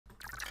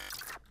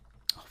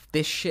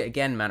this shit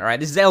again, man. Alright,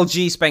 this is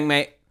LG Spank,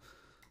 mate.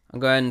 I'm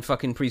going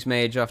fucking Priest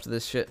Mage after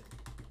this shit.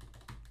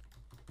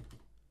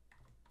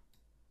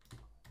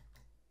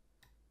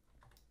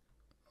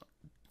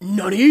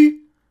 Nani?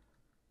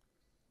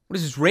 What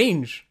is his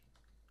range?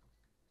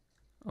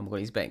 Oh my god,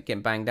 he's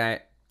getting banged out.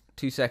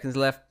 2 seconds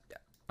left.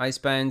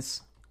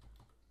 Icebounds.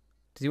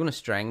 Does he want to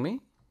strang me?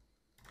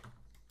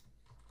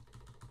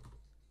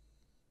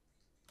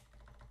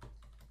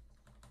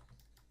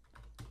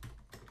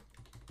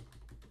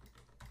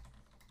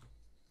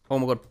 Oh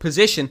my god,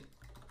 position.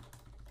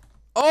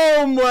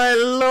 Oh my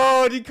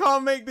lord, you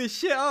can't make this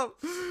shit up.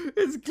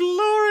 It's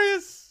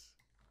glorious.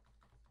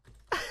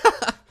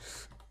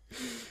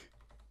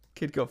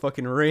 Kid got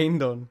fucking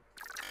rained on.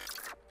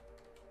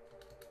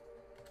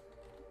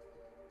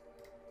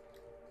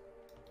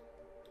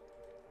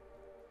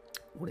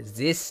 What is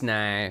this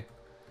now?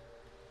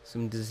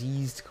 Some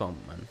diseased comp,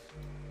 man.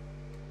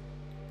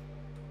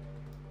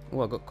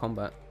 Oh, I got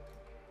combat.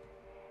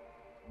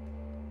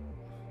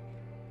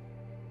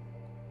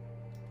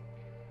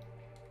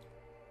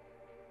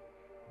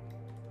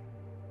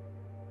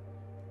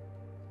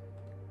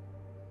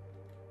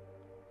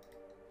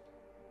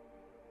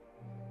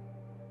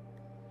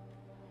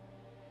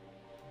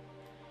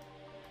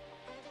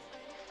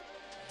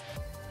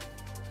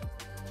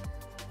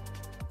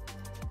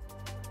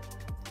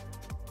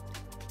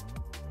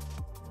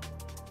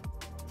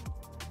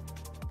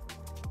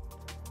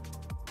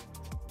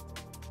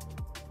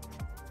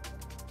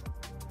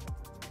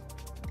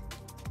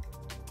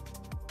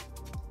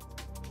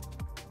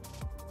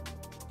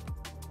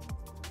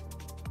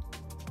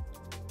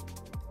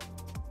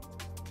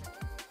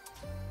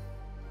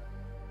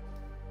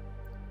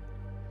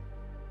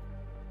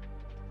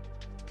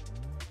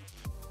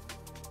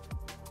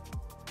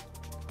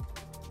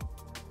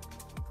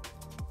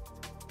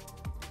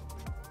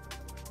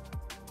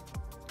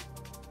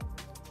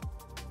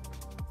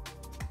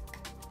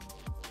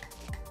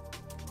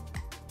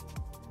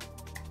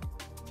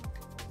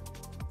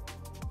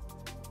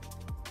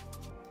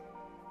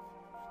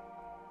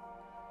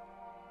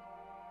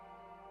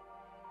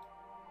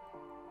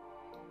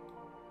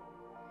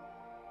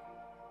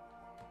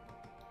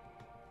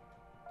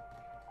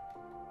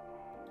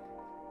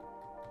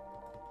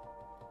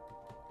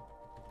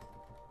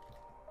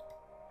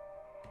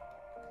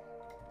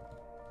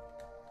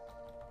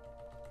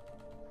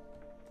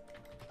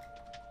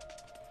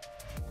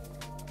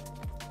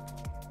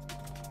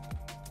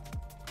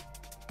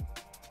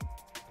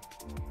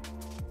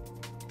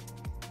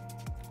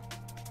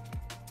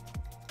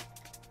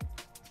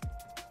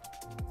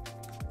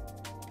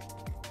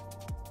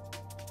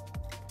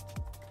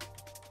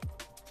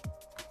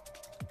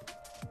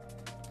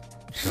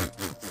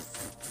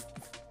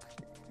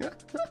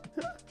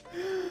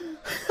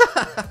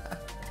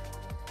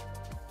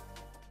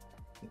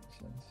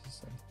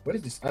 What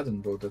is this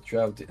add-on, bro, that you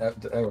have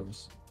the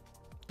arrows?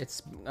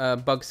 It's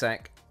bug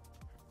sack.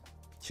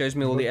 Shows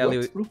me all the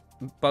LE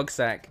bug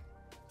sack.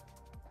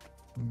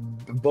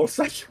 Ball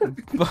sack?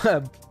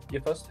 You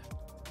first.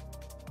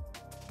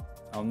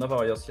 I'll never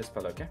wire your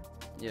spell, okay?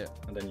 Yeah.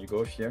 And then you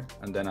go here,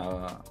 and then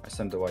I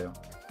send the wire.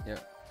 Yeah.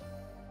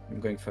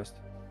 I'm going first.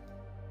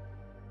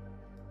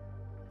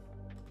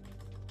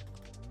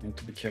 You need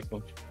to be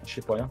careful.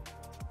 Ship wire.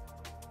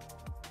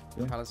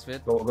 Yeah. Palace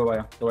fit. Go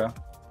wire. Go wire.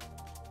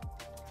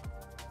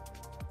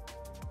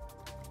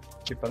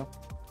 Ship wire.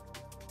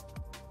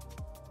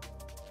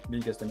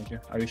 Biggest damage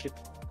here. Are you ship?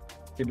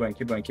 Keep going,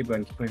 keep going, keep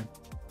going, keep going.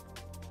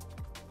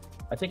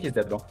 I think he's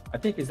dead, bro. I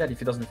think he's dead if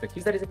he doesn't affect.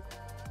 He's dead, he's dead.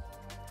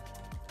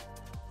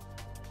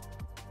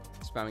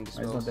 Spamming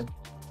the No, he's not spells. dead.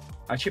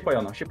 I ship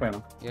wire now, ship wire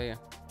now. Yeah, yeah.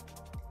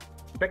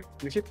 Back,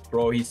 you ship?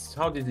 Bro, he's.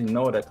 How did he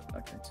know that?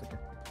 Okay, it's okay.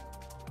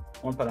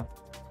 One para.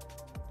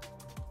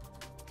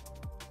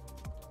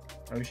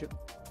 Are you ship?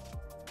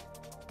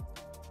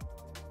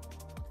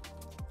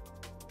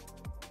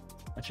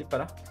 I ship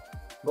para.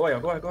 Go wire,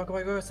 go wire, go wire, go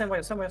wire. Send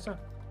wire, send wire, send.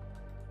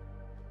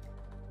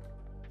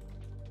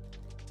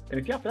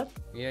 Can you after that?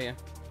 Yeah, yeah.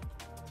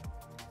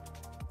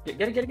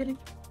 Get it.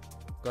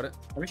 Got it.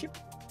 Are you ship?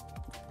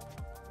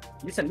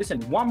 Listen.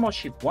 One more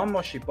ship.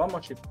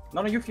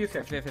 No, you fear.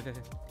 Fair.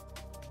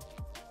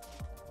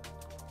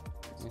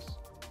 Nice.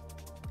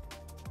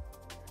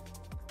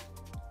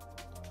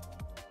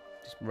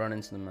 Just run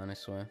into them, man, I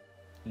swear.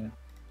 Yeah.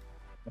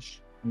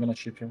 I'm gonna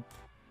ship you.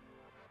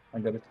 I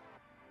got it.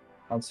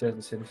 Outside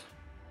the city.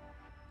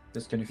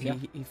 Just can you fear?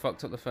 He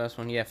fucked up the first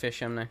one. Yeah,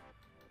 fish him now.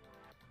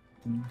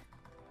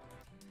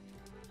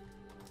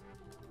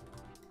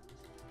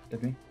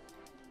 Get me.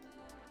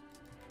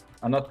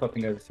 I'm not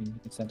popping everything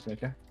instantly,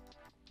 okay?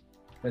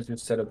 Let's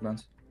just set up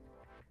runs.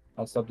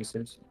 I'll stop the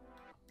series.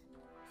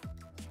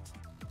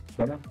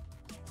 Brother.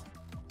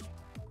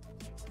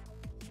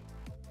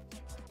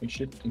 Big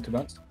shit into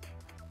runs.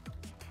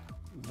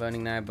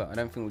 Burning now, but I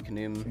don't think we can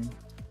do him. Okay.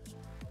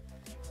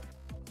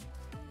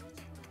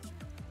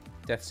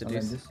 Death I'll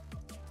end seduce. this.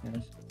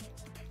 Yes.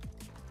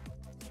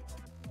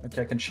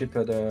 Okay, I can ship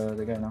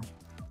the guy now.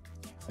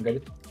 I got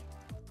it.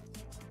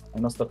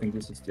 I'm not stopping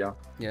this, it's the R.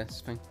 Yeah,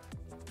 it's fine.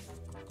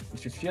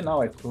 If you fear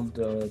now, I could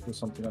do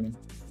something on him.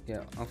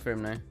 Yeah, I'll fear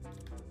him now.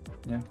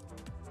 Yeah.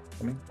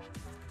 Coming.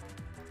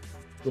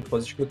 Good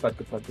position, good path,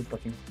 good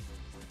packing.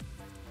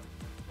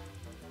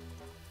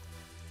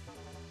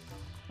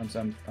 I'm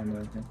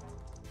yeah.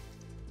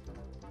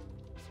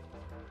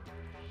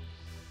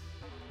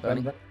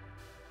 Burning. That.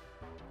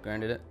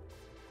 Grounded it.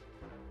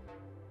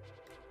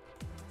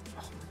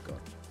 Oh my god.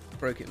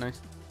 Broke it,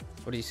 nice.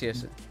 What do you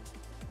CS it?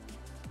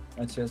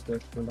 I CS the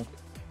lock.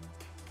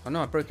 Oh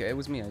no, I broke it. It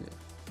was me. I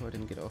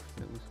didn't get it off.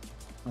 It was.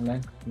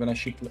 Online. I'm gonna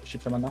ship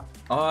shaman now.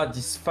 Ah,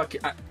 this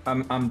fucking.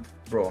 I'm.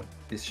 Bro,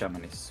 this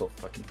shaman is so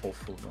fucking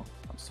awful, bro.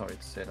 I'm sorry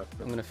to say that.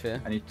 But I'm gonna fear.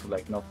 I need to,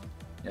 like, not.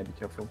 Yeah, be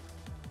careful.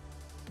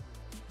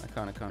 I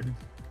can't.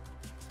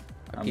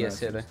 I I'm PS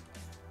here though.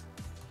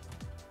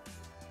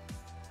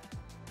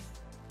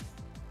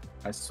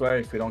 I swear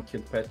if we don't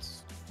kill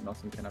pets,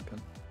 nothing can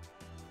happen.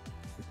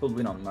 We could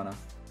win on mana.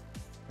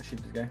 I shoot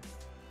this guy.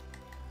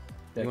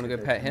 You wanna go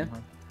pet here?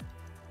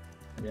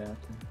 Yeah,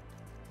 okay.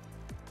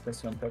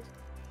 Press on pet.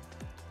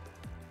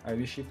 I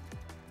wish it.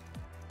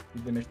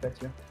 You damage pet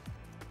here.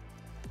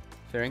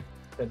 Fearing.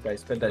 Pet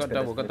guys, pet Got dice.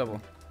 double, got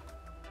double.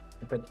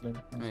 Pet,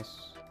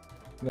 Nice.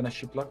 I'm gonna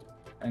ship lock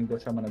and go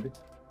shaman a bit.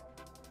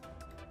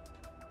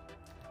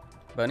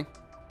 Burning.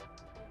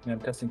 Yeah, I'm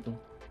testing too.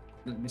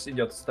 This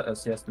idiot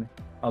CS'd me.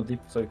 I'll deep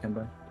so you can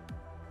burn.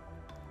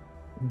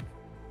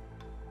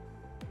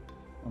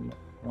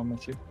 One more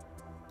chip.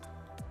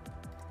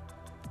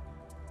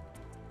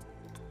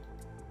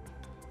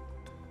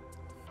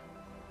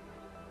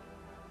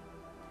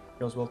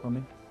 Goes well for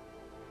me.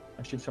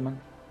 I shoot shaman.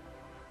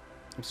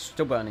 I'm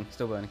still burning,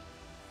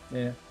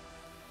 Yeah.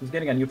 He's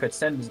getting a new pet.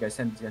 Send this guy,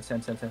 send.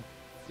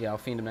 Yeah, I'll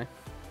fiend him now.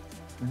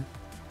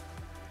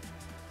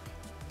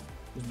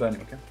 He's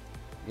burning, okay?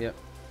 Yep.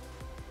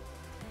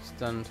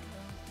 Stunned.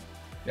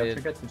 Yeah, Dead.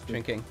 trinket. He's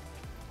Drinking.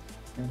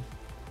 Yeah.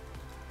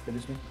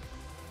 Release me.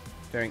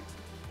 Fearing.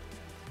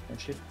 And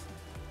shit.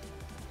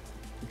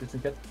 Keep the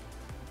trinket.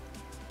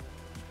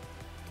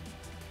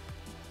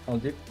 I'll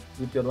dip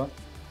the other one.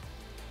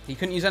 He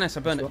couldn't use NS, I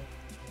burned it.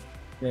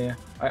 Yeah.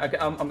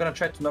 I'm gonna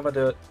try to Nova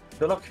the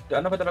lock.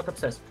 Nova the lock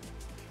upstairs.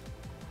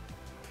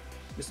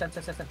 Just send.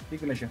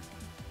 Big measure.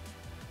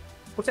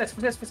 Full set.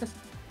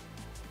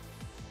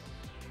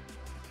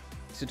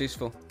 Seduce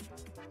full.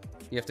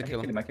 You have to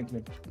kill him. I can kill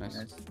him.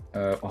 Nice.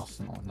 Oh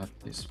no, not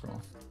this,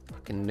 bro.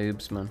 Fucking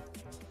noobs, man.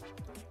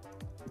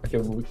 Okay,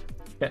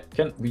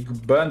 we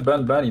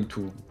burn him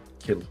to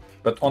kill.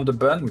 But on the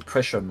burn, we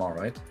pressure more,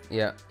 right?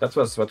 Yeah. That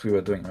was what we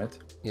were doing, right?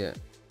 Yeah.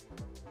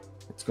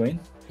 It's going?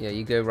 Yeah,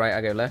 you go right,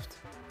 I go left.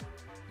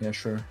 Yeah,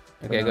 sure.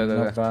 Okay,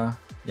 go.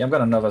 Yeah, I'm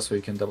gonna Nova so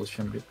you can double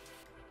shield a bit.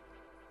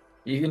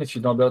 Even if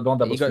you don't double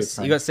shield.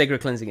 You got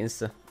Sacred Cleansing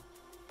insta.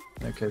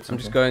 Okay, I'm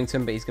just going to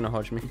him, but he's gonna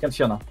hodge me. You can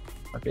fear now.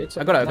 Okay, it's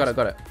I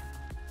got it.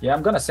 Yeah,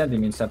 I'm gonna send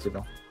him instantly,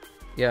 bro.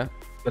 Yeah.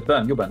 But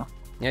burn, you burn, huh?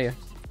 Yeah.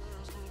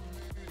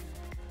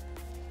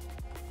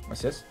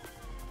 Yes.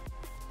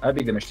 I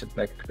big damage,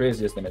 like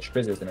craziest damage,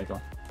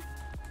 bro.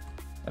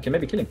 Okay,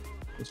 maybe kill him.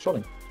 He's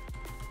trolling.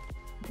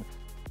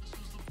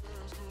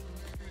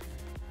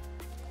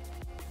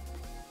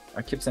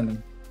 I keep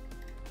sending.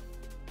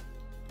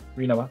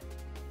 Renova.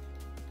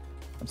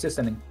 I'm still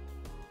sending.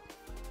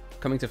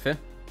 Coming to fear.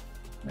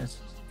 Nice.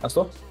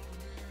 Astro? Can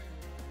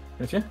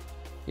you fear?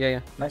 Yeah.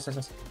 Nice.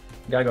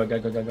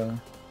 Go.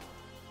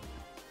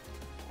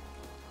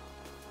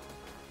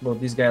 Bro,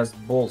 this guy has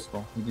balls,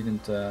 bro. He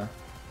didn't.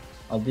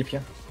 I'll dip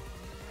here.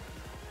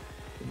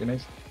 Good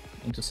damage.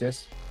 Into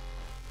CS.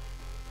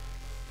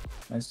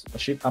 Nice. A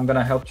ship. I'm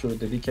gonna help you with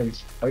the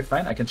DK. Are you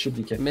fine? I can chip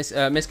DK. Miss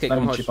kick.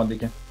 I'm chip on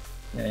DK.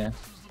 Yeah.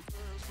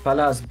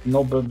 Palace,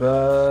 no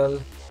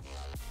bubble.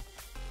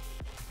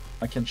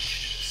 I can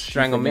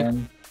Strangle me.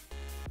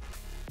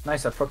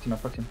 Nice, I procced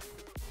him.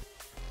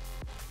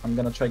 I'm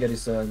gonna try get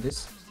his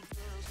this.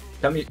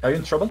 Tell me, are you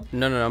in trouble?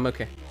 No, I'm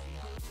okay.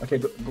 Okay,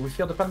 go we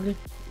feel the family?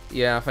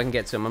 Yeah, if I can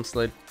get to him, I'm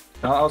slowed.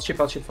 I'll chip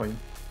for you.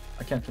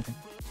 I can't kill him.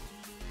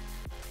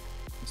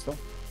 Still?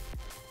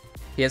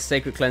 He has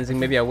Sacred Cleansing,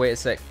 maybe I'll wait a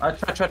sec. I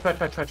try.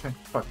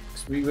 Fuck.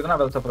 We don't have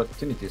a lot of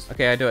opportunities.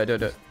 Okay, I do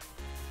it.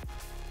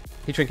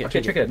 He trinket. Okay,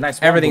 trinket. Nice.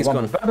 Everything's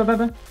gone.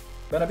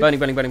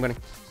 Burning.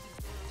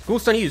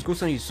 Ghoulstone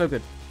used, so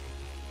good.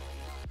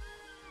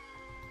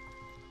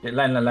 Yeah,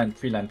 line.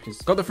 Free line,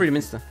 please. Got the freedom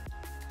insta.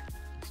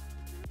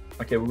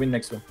 Okay, we win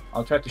next one.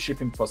 I'll try to ship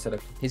him for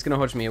setup. He's gonna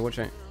hodge me here, watch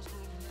out.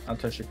 I'll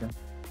try to ship him.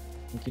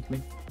 He kick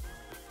me.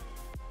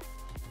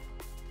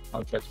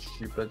 I'll try to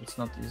ship, but it's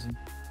not easy.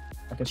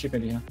 I can ship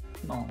him here.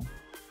 No.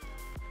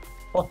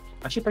 Oh,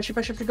 I ship. You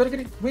gotta get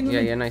it. Win.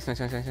 Yeah, nice. I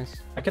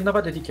can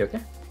Nova the DK,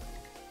 okay?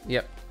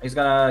 Yep. He's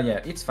gonna,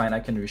 yeah, it's fine. I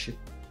can reship.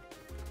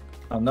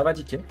 Nova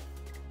DK.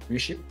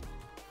 Reship.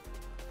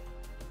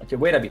 Okay,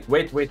 wait a bit.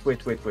 Wait. Yeah,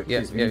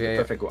 Please, we need the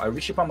perfect go. I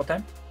reship one more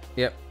time.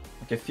 Yep.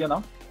 Okay, fear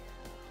now.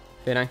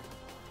 Fear now.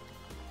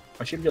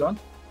 I ship the other one.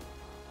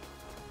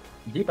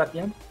 Deep at the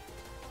end.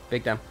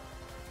 Big damn.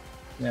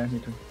 Yeah, me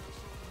too.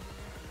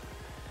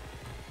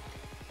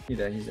 He's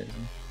there.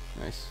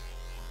 Nice.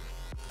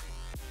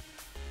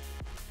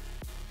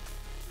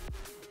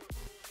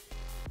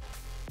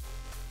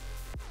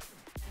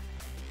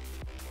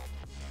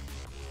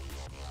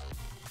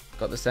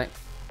 Got the sec.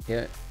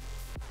 Yeah.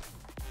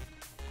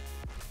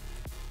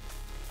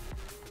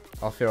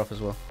 I'll fear off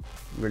as well.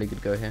 Really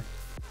good go here.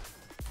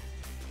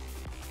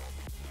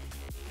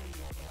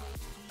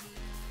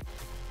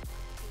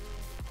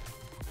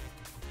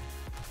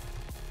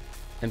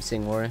 I'm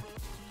seeing warrior.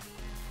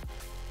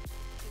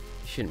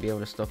 Shouldn't be able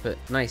to stop it.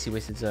 Nice, he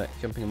wasted Zerk,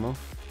 jumping him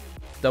off.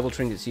 Double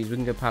trinkets used. We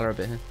can go Pala a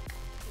bit here.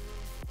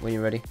 When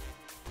you're ready.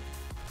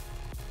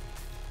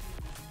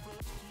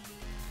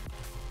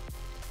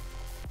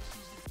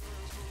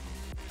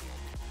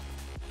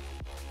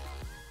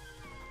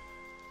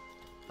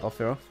 I'll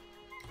fear off.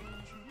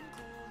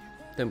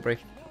 Don't break.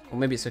 Or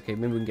maybe it's okay.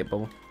 Maybe we can get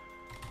bubble.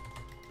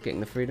 Getting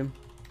the freedom.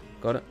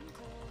 Got it.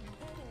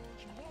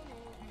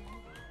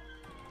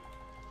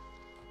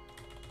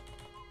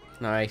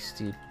 Nice,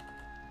 dude.